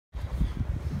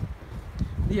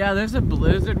Yeah, there's a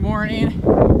blizzard warning.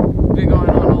 Been going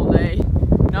on all day.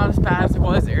 Not as bad as it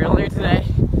was earlier today,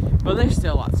 but there's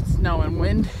still lots of snow and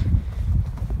wind.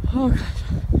 Oh gosh.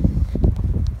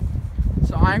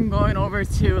 So I'm going over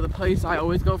to the place I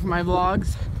always go for my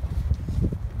vlogs.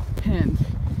 And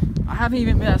I haven't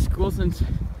even been at school since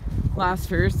last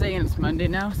Thursday, and it's Monday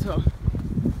now, so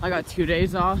I got 2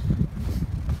 days off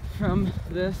from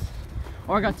this.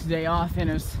 Or I got today off, and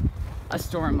it was a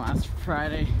storm last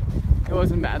Friday. It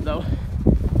wasn't bad though.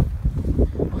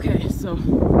 Okay, so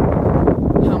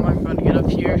how am I going to get up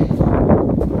here?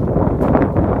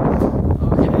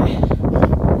 Okay.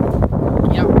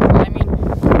 Yeah, I mean,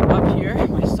 up here,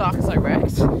 my socks are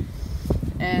wrecked,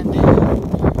 and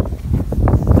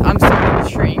I'm starting to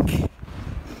shrink.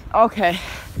 Okay,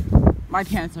 my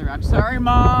pants are wrapped. Sorry,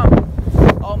 Mom.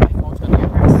 Oh, my phone's gonna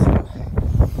get wrecked too.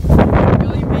 I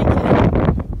really make it.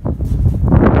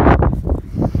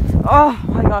 Oh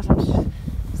my gosh, I'm just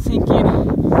sinking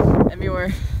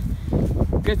everywhere.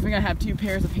 Good thing I have 2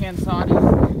 pairs of pants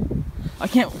on. I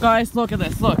can't, guys, look at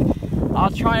this, look.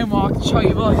 I'll try and walk to show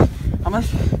you, look. I'm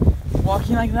just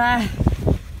walking like that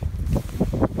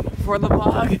for the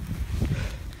vlog.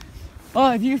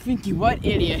 Oh, if you're thinking, what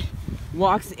idiot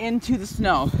walks into the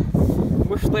snow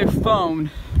with their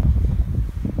phone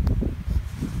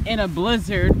in a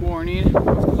blizzard warning,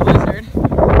 blizzard,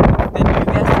 then you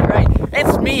guessed it right.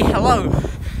 It's me, hello.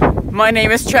 My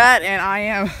name is Chad, and I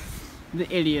am the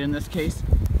idiot in this case.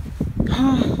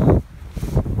 I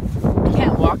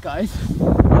can't walk, guys.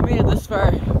 I made it this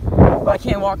far, but I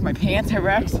can't walk. My pants are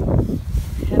wrecked.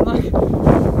 And look,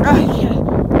 I can't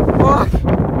walk.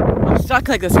 I'm stuck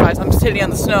like this, guys. I'm sitting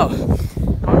on the snow.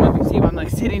 I don't know if you can see, but I'm like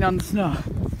sitting on the snow.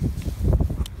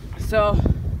 So,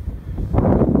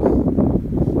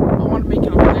 I want to make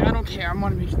it over there. I don't care. I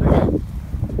want to make it there.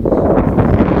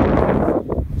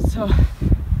 So,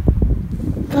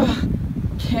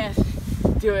 can't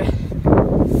do it.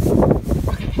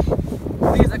 Okay,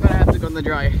 these are gonna have to go in the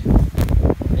dryer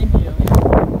immediately.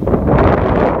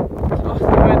 Oh, the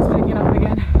wind's picking up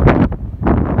again.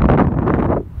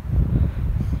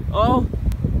 Oh,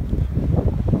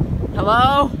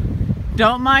 hello?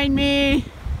 Don't mind me.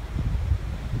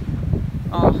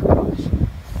 Oh gosh,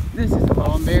 this is a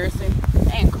little embarrassing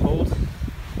and cold.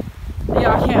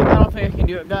 Yeah, I don't think I can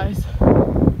do it, guys.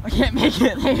 I can't make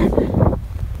it there.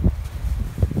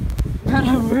 But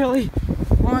I really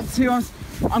want to.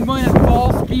 I'm going to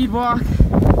full speed walk. You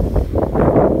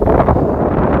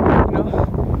know.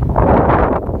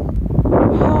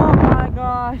 Oh my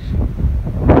gosh.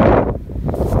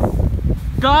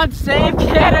 God save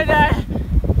Canada!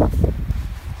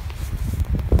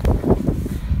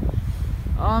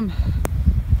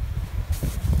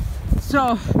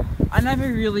 So I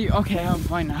never really, okay, I'm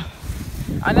fine now.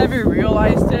 I never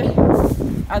realized it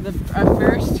at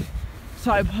first,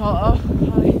 so I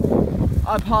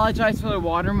apologize for the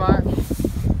watermark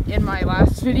in my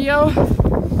last video.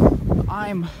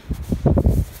 I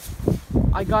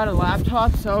got a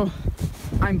laptop, so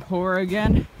I'm poor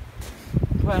again,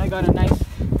 but I got a nice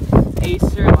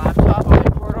Acer laptop I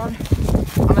record on.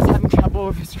 I'm just having trouble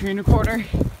with a screen recorder.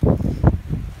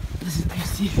 This is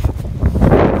icy.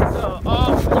 So,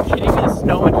 oh, are you kidding me? There's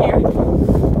snow in here.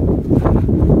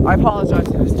 I apologize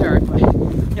if it's dark, but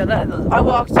yeah, I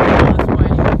walked all this way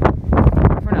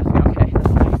for nothing. Okay, that's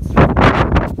nice.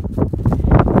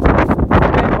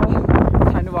 Okay, well,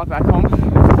 time to walk back home.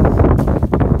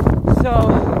 So,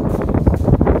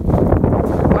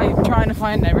 I'm trying to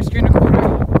find another screen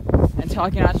recorder until I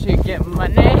can actually get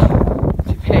money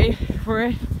to pay for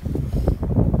it.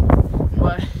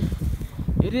 But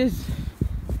it is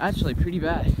actually pretty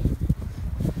bad.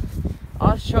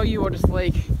 I'll show you what it's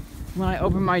like when I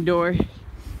open my door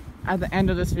at the end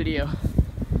of this video.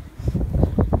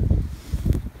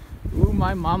 Ooh,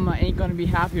 my mama ain't gonna be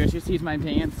happy when she sees my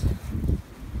pants.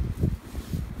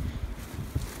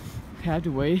 I have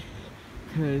to wait,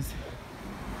 cause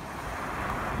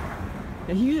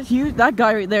that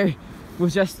guy right there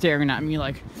was just staring at me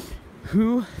like,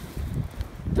 who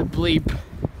the bleep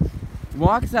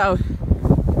walks out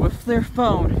with their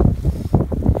phone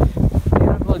in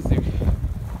a blizzard?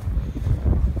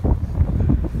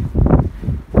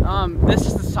 This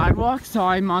is the sidewalk, so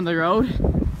I'm on the road.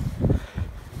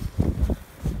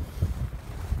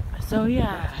 So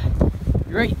yeah,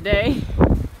 great day.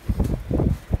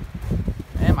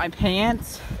 And my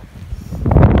pants,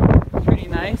 pretty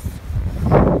nice.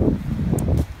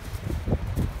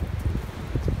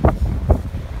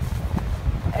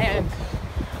 And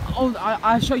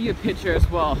I'll show you a picture as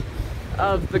well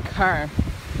of the car.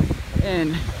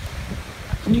 And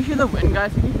can you hear the wind,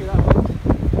 guys? Can you hear that wind?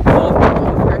 Oh,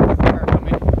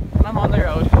 I'm on the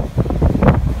road.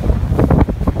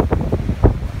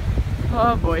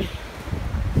 Oh boy.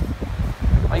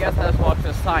 I guess I just walk to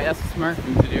the side. That's a smart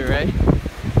thing to do, right?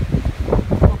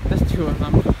 Oh, there's two of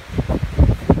them.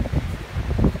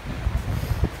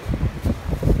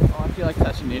 Oh, I feel like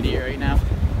such an idiot right now.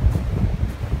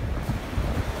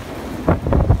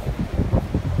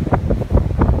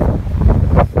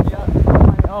 Yeah.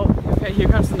 Oh, okay, here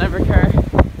comes the never car.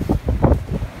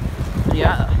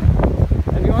 Yeah.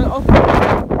 Everyone, oh,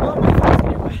 oh my God,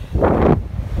 anyway.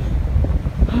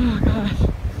 Oh gosh.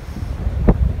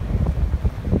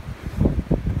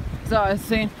 So I was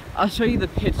saying, I'll show you the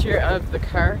picture of the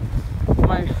car,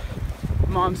 my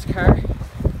mom's car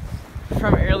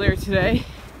from earlier today,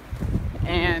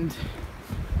 and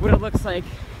what it looks like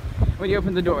when you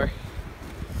open the door.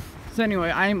 So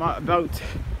anyway, I'm about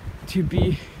to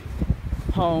be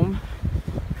home,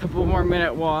 a couple more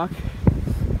minute walk.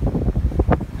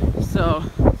 So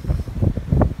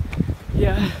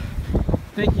yeah,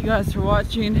 thank you guys for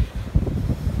watching,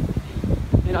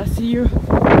 and I'll see you in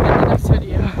the next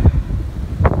video.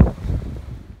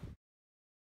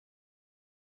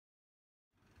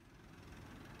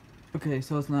 Okay,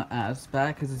 so it's not as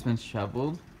bad because it's been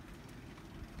shoveled,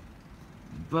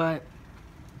 but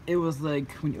it was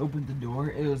like, when you opened the door,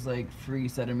 it was like 3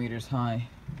 centimeters high,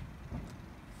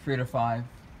 3 to 5.